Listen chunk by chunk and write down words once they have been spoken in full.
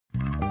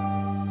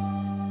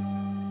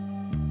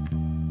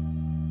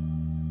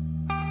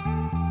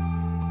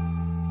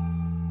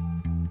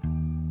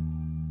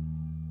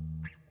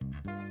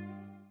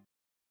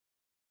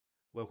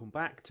Welcome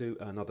back to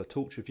another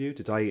torch review.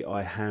 Today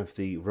I have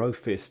the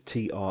Rofis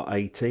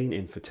TR18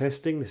 in for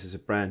testing. This is a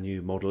brand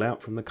new model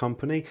out from the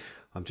company.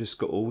 I've just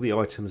got all the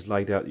items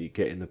laid out that you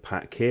get in the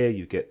pack here.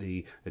 You get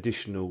the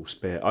additional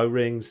spare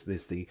O-rings,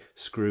 there's the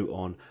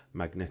screw-on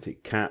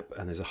magnetic cap,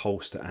 and there's a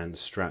holster and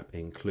strap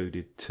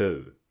included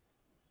too.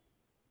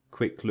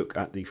 Quick look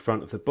at the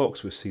front of the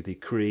box. We'll see the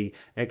CREE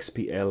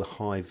XPL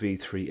High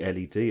V3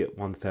 LED at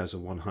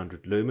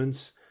 1100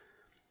 lumens.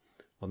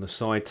 On the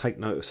side, take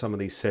note of some of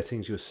these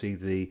settings. You'll see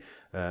the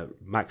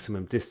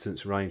maximum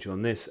distance range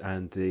on this,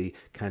 and the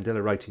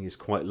candela rating is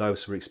quite low,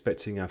 so we're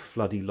expecting a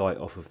floody light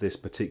off of this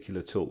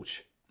particular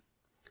torch.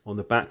 On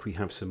the back we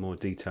have some more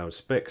detailed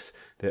specs.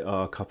 There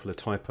are a couple of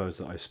typos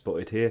that I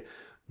spotted here.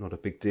 Not a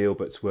big deal,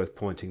 but it's worth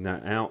pointing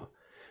that out.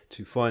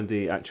 To find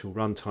the actual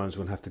run times,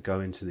 we'll have to go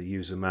into the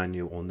user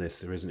manual on this.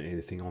 There isn't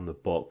anything on the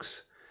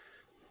box.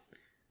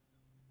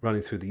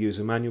 Running through the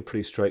user manual,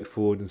 pretty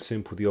straightforward and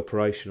simple. The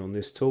operation on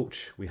this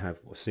torch, we have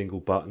a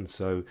single button,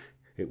 so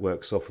it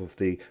works off of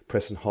the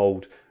press and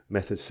hold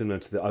method similar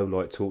to the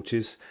Olight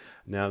torches.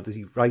 Now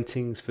the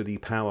ratings for the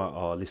power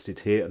are listed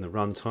here, and the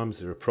run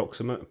times are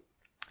approximate.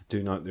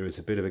 Do note there is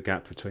a bit of a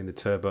gap between the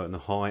turbo and the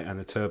high, and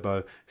the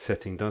turbo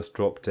setting does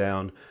drop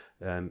down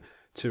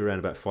to around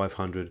about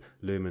 500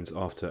 lumens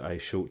after a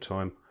short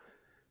time.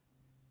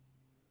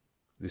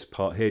 This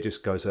part here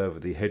just goes over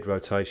the head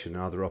rotation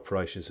and other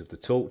operations of the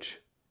torch.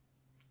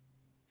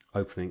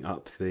 Opening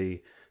up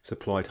the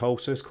supplied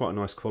holster, it's quite a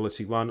nice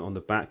quality one. On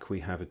the back we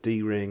have a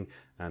D-ring,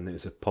 and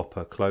there's a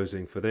popper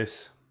closing for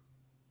this.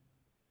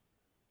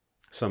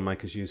 Some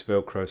makers use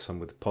Velcro, some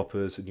with the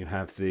poppers, and you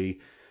have the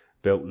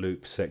belt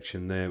loop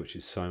section there which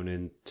is sewn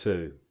in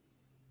too.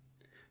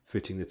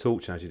 Fitting the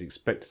torch as you'd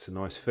expect, it's a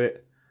nice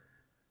fit.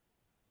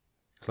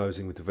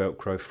 Closing with the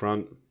Velcro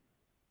front.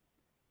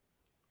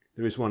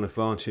 There is one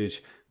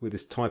advantage with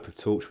this type of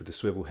torch with the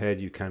swivel head: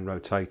 you can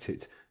rotate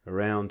it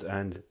around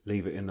and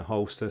leave it in the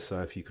holster,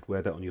 so if you could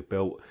wear that on your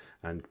belt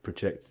and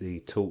project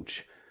the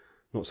torch,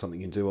 not something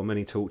you can do on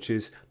many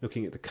torches.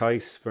 Looking at the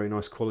case, very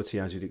nice quality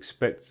as you'd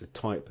expect. It's a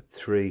type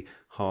 3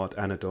 hard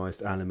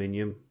anodized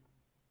aluminium,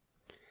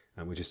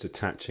 and we're just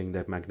attaching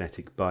the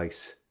magnetic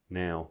base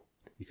now.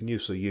 You can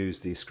also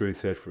use the screw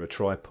thread for a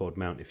tripod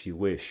mount if you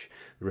wish.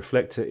 The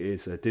reflector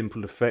is a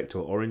dimple effect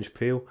or orange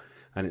peel,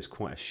 and it's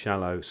quite a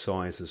shallow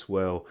size as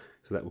well,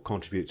 so that will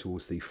contribute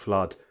towards the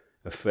flood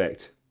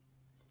effect.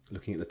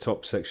 Looking at the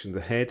top section of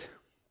the head,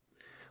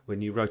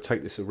 when you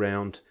rotate this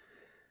around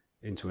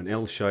into an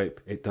L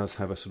shape, it does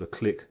have a sort of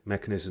click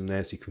mechanism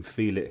there, so you can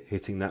feel it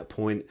hitting that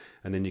point,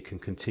 and then you can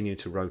continue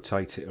to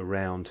rotate it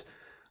around.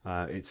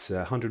 It's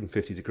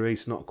 150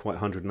 degrees, not quite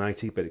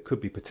 180, but it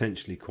could be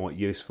potentially quite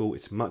useful.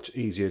 It's much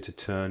easier to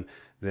turn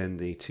than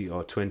the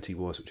TR20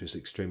 was, which was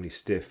extremely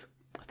stiff.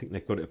 I think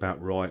they've got it about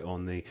right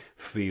on the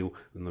feel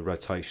and the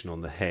rotation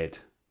on the head.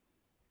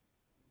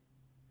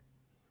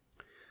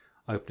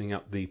 Opening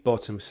up the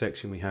bottom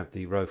section, we have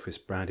the Rofis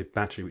branded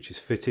battery which is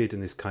fitted,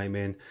 and this came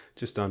in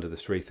just under the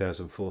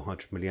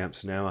 3400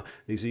 milliamps an hour.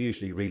 These are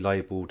usually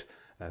relabeled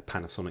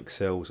Panasonic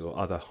cells or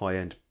other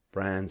high-end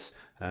brands,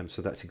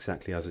 so that's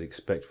exactly as I'd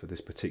expect for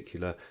this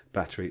particular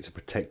battery. It's a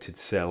protected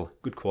cell,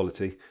 good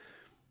quality.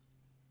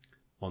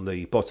 On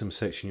the bottom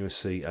section you'll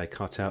see a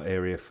cutout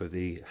area for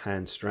the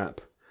hand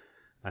strap,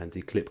 and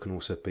the clip can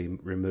also be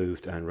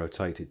removed and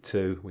rotated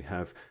too. We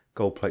have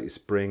gold plated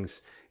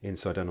springs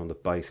inside and on the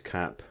base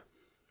cap.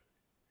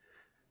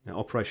 Now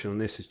operation on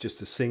this is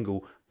just a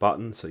single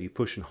button, so you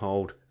push and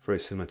hold, very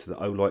similar to the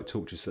Olight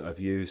torches that I've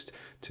used,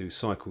 to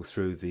cycle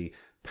through the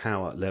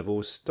power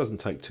levels. Doesn't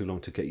take too long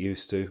to get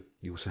used to.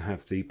 You also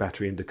have the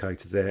battery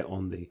indicator there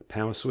on the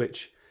power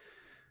switch.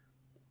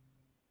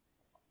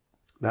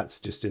 That's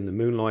just in the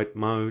Moonlight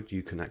mode.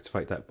 You can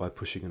activate that by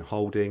pushing and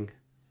holding,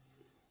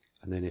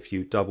 and then if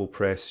you double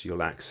press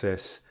you'll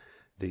access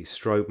the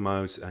strobe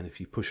modes, and if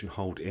you push and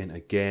hold in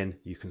again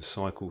you can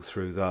cycle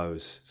through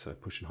those. So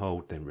push and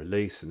hold, then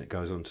release, and it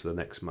goes on to the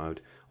next mode.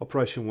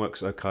 Operation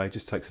works okay,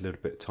 just takes a little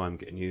bit of time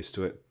getting used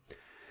to it.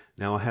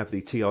 Now I have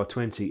the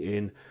TR20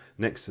 in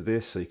next to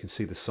this, so you can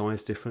see the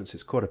size difference.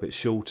 It's quite a bit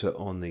shorter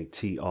on the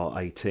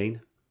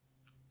TR18,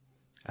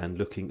 and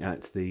looking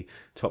at the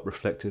top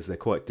reflectors, they're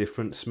quite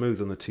different.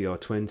 Smooth on the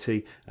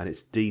TR20 and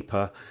it's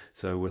deeper,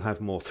 so we'll have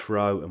more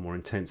throw and more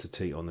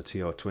intensity on the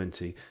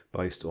TR20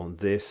 based on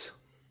this.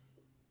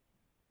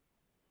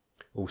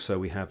 Also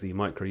we have the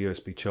micro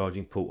USB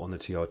charging port on the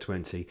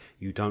TR20.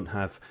 You don't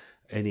have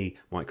any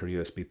micro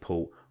USB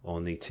port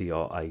on the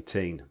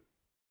TR18.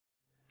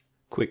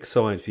 Quick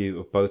side view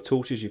of both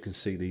torches. You can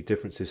see the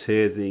differences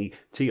here. The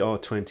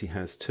TR20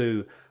 has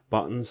two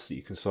buttons that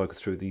you can cycle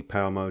through the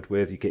power mode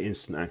with. You get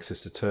instant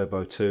access to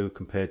turbo too,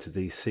 compared to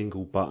the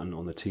single button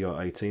on the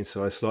TR18.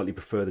 So I slightly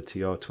prefer the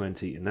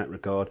TR20 in that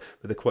regard,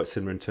 but they're quite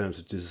similar in terms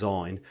of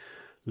design.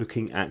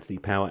 Looking at the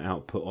power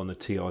output on the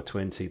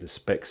TR20, the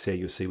specs here,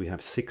 you'll see we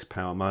have 6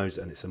 power modes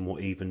and it's a more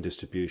even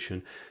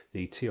distribution.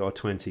 The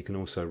TR20 can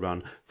also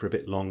run for a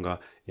bit longer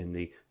in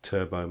the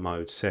turbo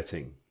mode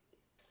setting.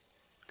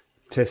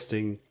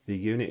 Testing the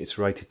unit, it's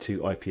rated to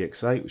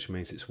IPX8, which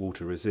means it's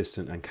water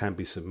resistant and can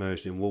be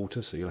submerged in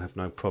water, so you'll have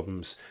no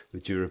problems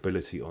with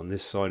durability on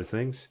this side of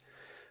things.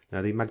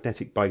 Now the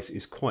magnetic base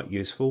is quite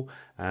useful,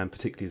 and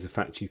particularly as the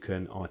fact you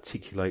can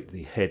articulate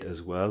the head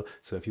as well.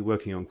 So if you're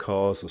working on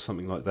cars or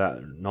something like that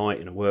at night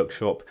in a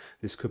workshop,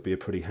 this could be a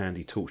pretty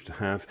handy torch to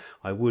have.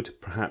 I would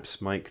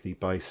perhaps make the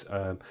base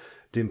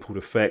dimpled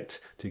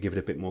effect to give it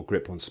a bit more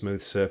grip on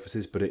smooth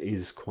surfaces, but it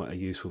is quite a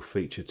useful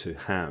feature to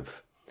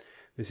have.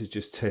 This is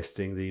just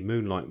testing the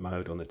Moonlight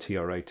Mode on the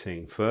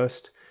TR18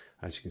 first.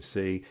 As you can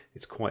see,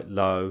 it's quite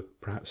low,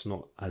 perhaps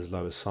not as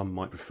low as some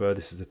might prefer.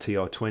 This is the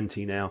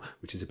TR20 now,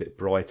 which is a bit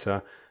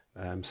brighter.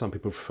 Some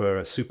people prefer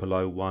a super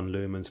low 1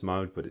 lumens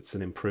mode, but it's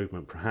an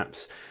improvement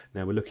perhaps.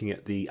 Now we're looking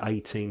at the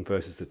 18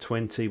 versus the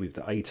 20, with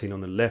the 18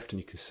 on the left, and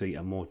you can see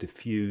a more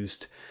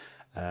diffused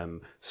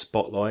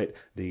spotlight.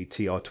 The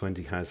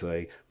TR20 has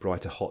a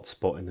brighter hot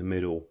spot in the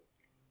middle.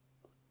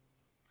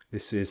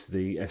 This is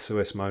the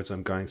SOS modes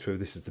I'm going through.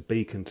 This is the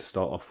beacon to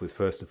start off with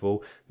first of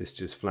all. This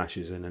just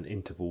flashes in an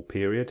interval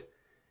period.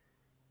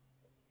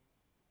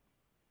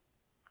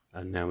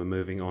 And now we're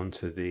moving on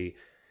to the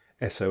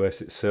SOS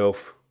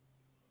itself.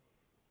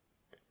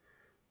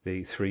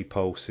 The 3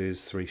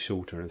 pulses, 3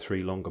 shorter and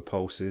 3 longer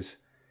pulses.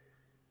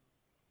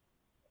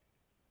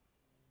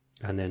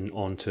 And then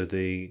on to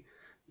the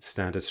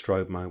standard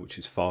strobe mode, which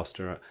is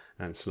faster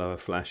and slower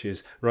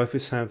flashes.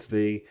 Rofis have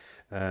the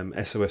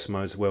SOS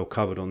modes well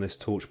covered on this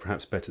torch,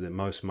 perhaps better than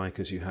most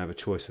makers. You have a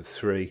choice of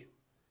 3.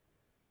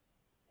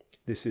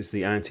 This is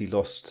the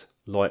anti-lost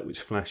light,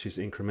 which flashes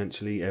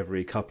incrementally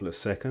every couple of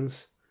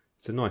seconds.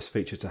 It's a nice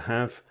feature to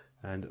have,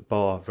 and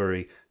bar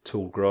very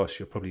tall grass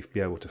you'll probably be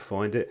able to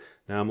find it.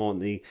 Now I'm on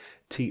the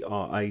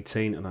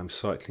TR18 and I'm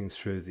cycling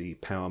through the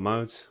power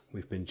modes.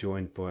 We've been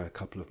joined by a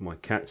couple of my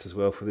cats as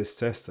well for this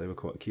test. They were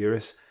quite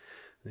curious.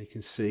 You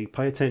can see,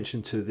 pay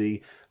attention to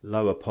the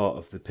lower part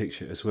of the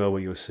picture as well,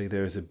 where you'll see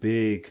there is a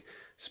big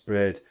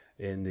spread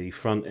in the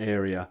front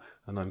area,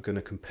 and I'm going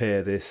to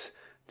compare this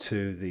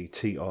to the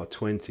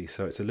TR20,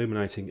 so it's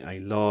illuminating a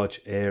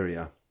large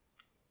area.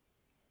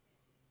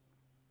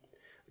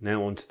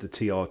 Now onto the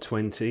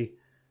TR20,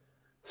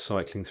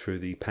 cycling through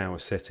the power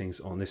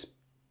settings on this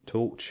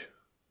torch.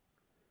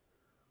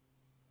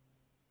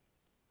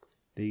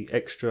 The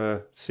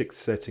extra 6th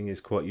setting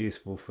is quite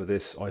useful for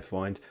this, I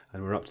find,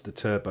 and we're up to the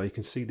turbo. You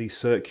can see the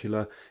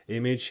circular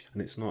image,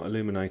 and it's not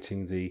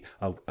illuminating the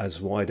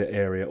as wider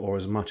area or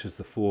as much as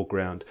the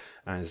foreground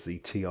as the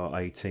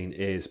TR18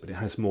 is, but it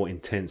has more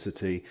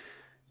intensity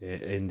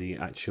in the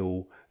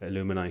actual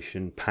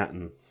illumination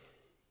pattern.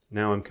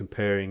 Now I'm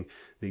comparing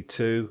the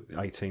two,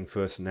 the 18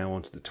 first and now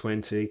onto the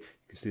 20. You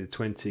can see the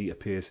 20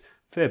 appears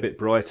a fair bit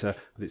brighter,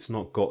 but it's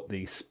not got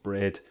the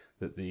spread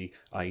that the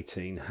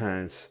 18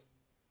 has.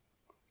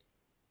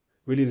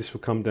 Really, this will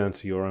come down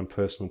to your own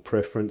personal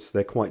preference.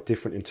 They're quite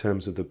different in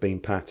terms of the beam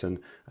pattern,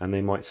 and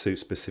they might suit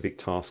specific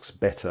tasks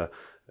better.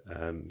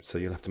 So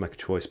you'll have to make a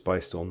choice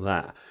based on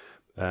that.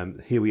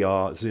 Here we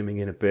are, zooming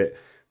in a bit.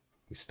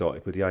 We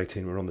started with the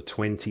 18, we're on the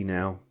 20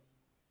 now.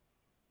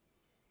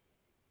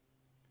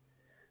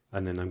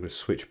 And then I'm going to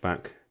switch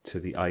back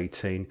to the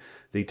 18.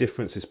 The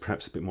difference is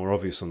perhaps a bit more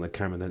obvious on the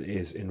camera than it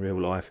is in real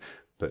life,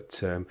 but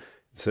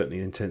certainly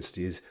the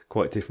intensity is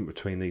quite different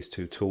between these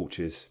two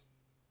torches.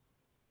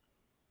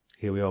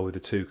 Here we are with the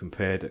two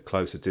compared at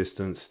closer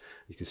distance.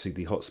 You can see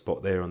the hot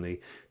spot there on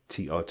the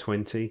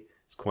TR20.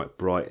 It's quite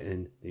bright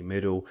in the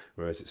middle,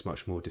 whereas it's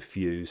much more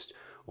diffused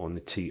on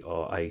the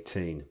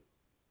TR18.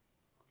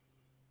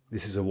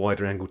 This is a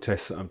wider angle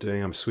test that I'm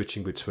doing. I'm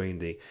switching between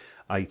the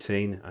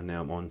 18 and now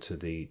I'm on to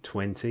the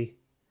 20.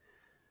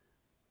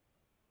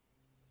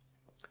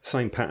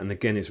 Same pattern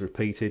again is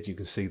repeated. You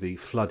can see the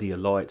floodier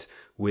light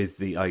with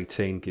the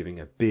 18 giving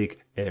a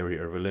big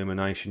area of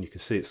illumination. You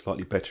can see it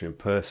slightly better in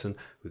person,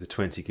 with the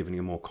 20 giving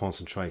a more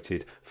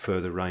concentrated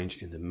further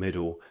range in the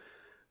middle.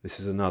 This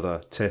is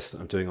another test that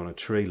I'm doing on a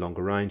tree,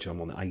 longer range.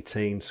 I'm on the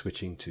 18,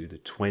 switching to the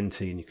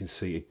 20, and you can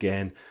see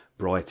again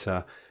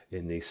brighter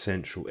in the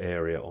central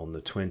area on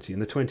the 20.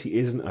 And the 20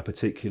 isn't a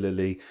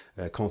particularly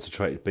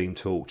concentrated beam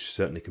torch,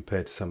 certainly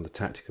compared to some of the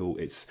tactical.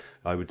 It's,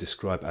 I would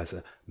describe as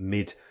a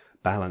mid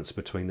balance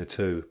between the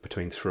two,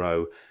 between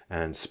throw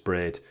and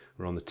spread.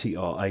 We're on the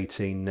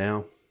TR18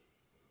 now.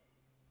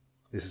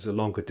 This is a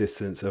longer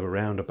distance of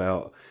around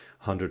about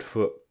 100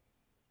 foot,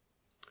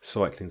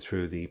 cycling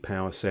through the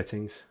power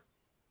settings.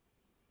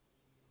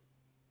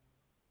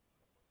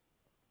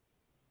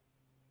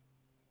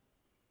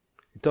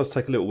 It does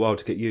take a little while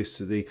to get used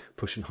to the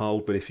push and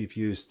hold, but if you've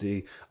used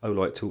the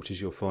Olight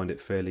torches you'll find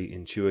it fairly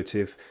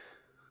intuitive.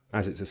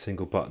 As it's a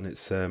single button,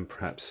 it's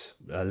perhaps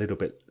a little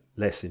bit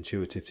less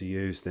intuitive to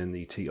use than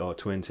the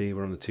TR20.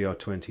 We're on the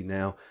TR20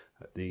 now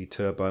at the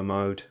turbo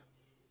mode,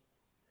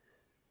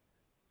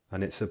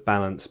 and it's a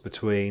balance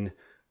between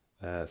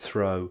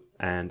throw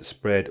and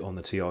spread on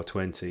the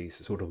TR20. It's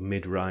a sort of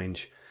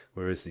mid-range,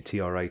 whereas the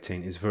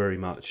TR18 is very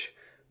much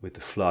with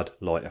the flood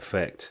light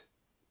effect.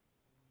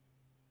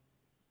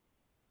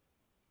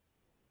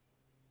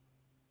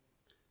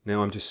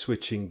 Now I'm just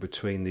switching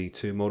between the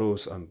two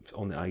models. I'm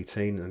on the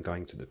 18 and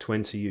going to the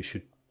 20. You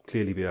should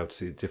clearly be able to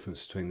see the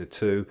difference between the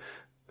two.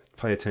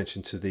 Pay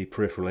attention to the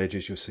peripheral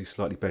edges. You'll see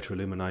slightly better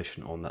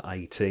illumination on the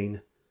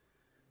 18.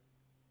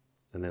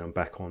 And then I'm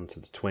back on to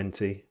the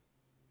 20.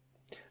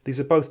 These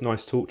are both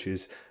nice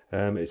torches.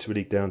 It's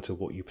really down to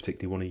what you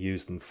particularly want to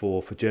use them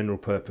for. For general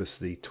purpose,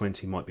 the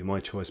 20 might be my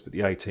choice, but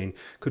the 18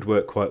 could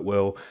work quite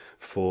well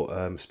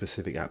for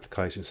specific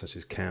applications such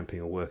as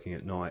camping or working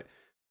at night.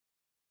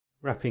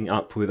 Wrapping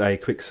up with a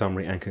quick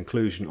summary and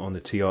conclusion on the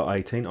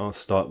TR18, I'll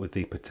start with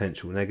the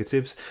potential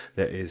negatives.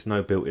 There is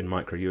no built-in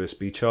micro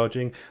USB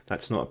charging.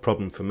 That's not a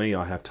problem for me.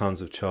 I have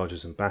tons of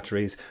chargers and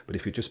batteries, but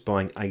if you're just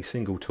buying a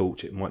single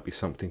torch, it might be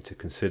something to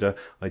consider.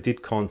 I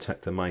did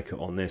contact the maker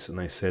on this and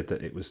they said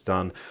that it was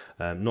done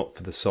not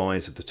for the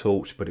size of the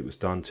torch, but it was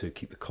done to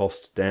keep the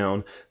cost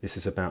down. This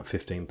is about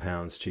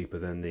 £15 cheaper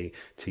than the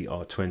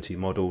TR20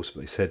 models,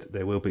 but they said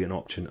there will be an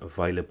option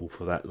available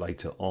for that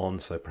later on,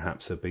 so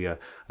perhaps there'll be a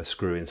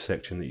screw-in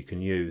section that you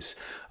can use.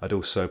 I'd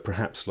also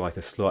perhaps like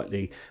a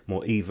slightly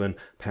more even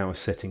power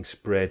setting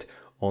spread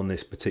on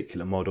this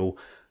particular model.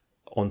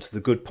 Onto the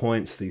good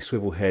points, the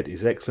swivel head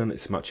is excellent.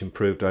 It's much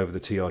improved over the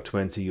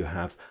TR20. You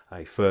have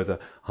a further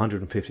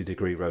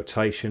 150-degree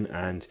rotation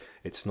and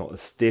it's not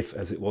as stiff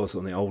as it was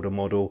on the older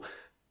model.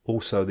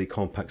 Also, the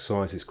compact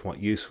size is quite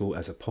useful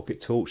as a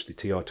pocket torch. The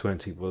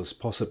TR20 was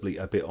possibly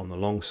a bit on the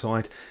long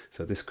side,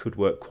 so this could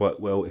work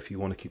quite well if you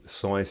want to keep the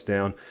size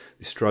down.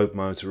 The strobe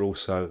modes are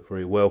also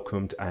very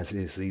welcomed, as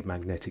is the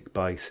magnetic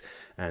base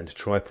and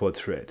tripod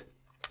thread.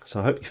 So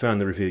I hope you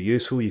found the review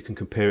useful. You can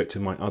compare it to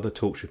my other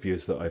torch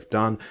reviews that I've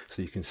done,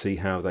 so you can see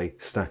how they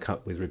stack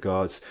up with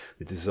regards to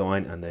the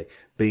design and the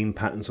beam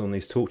patterns on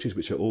these torches,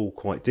 which are all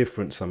quite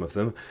different, some of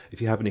them.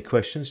 If you have any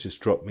questions, just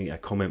drop me a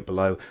comment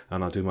below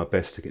and I'll do my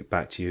best to get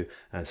back to you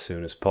as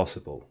soon as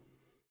possible.